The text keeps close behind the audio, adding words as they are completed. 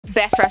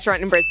Best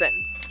restaurant in Brisbane?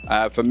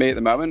 For me at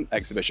the moment,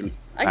 Exhibition.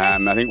 Okay.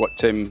 I think what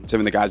Tim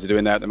and the guys are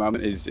doing there at the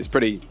moment is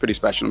pretty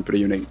special and pretty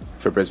unique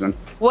for Brisbane.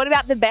 What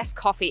about the best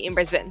coffee in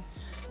Brisbane?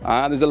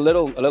 There's a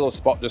little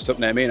spot just up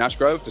near me in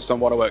Ashgrove, just on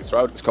Waterworks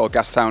Road. It's called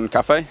Gastown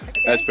Cafe. Okay.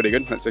 That's pretty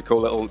good. That's a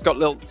cool little. It's got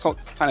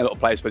tiny little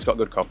place, but it's got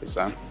good coffee.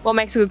 So. What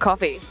makes a good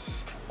coffee?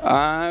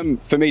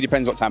 For me,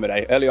 depends what time of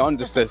day. Early on,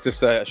 just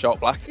a short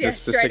black,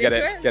 just to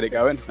get it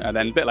going, and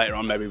then a bit later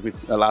on, maybe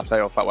with a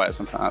latte or flat white or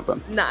something like that.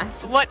 But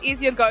nice. What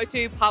is your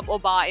go-to pub or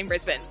bar in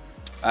Brisbane?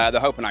 The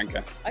Hope and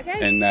Anchor.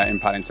 Okay. In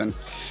Paddington.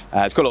 It's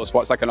a cool little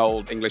spot. It's like an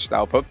old English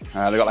style pub. They've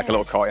got like a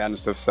little courtyard and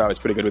stuff, so it's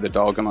pretty good with the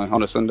dog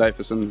on a Sunday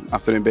for some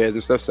afternoon beers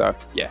and stuff. So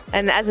yeah.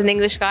 And as an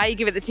English guy, you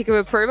give it the tick of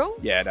approval?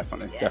 Yeah,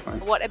 definitely.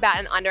 What about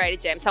an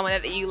underrated gem, someone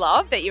that you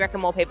love that you reckon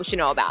more people should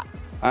know about?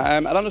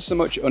 I don't know so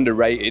much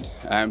underrated,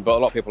 but a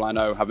lot of people I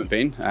know haven't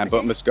been.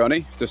 But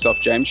Mosconi, just off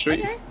James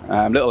Street,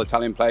 little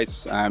Italian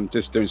place,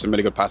 just doing some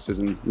really good pastas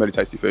and really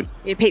tasty food.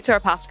 You're a pizza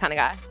or pasta kind of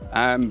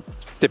guy?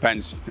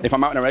 Depends. If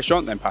I'm out in a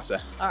restaurant, then pasta.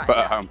 Right, but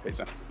at home,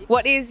 pizza.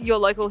 What is your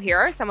local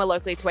hero, somewhere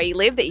locally to where you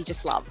live that you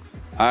just love?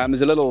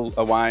 There's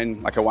a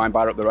wine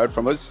bar up the road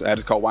from us.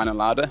 It's called Wine and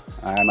Larder.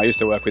 I used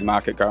to work with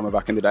Mark at Goma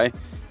back in the day,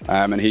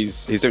 and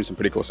he's doing some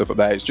pretty cool stuff up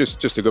there. It's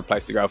just a good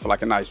place to go for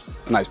like a nice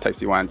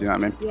tasty wine. Do you know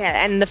what I mean?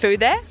 Yeah, and the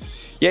food there?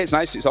 Yeah, it's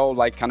nice. It's all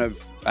like kind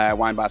of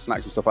wine bar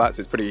snacks and stuff like that.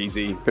 So it's pretty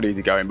easy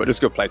going, but just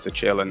a good place to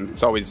chill, and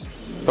it's always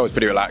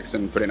pretty relaxed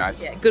and pretty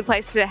nice. Yeah, good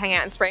place to hang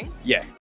out in spring. Yeah.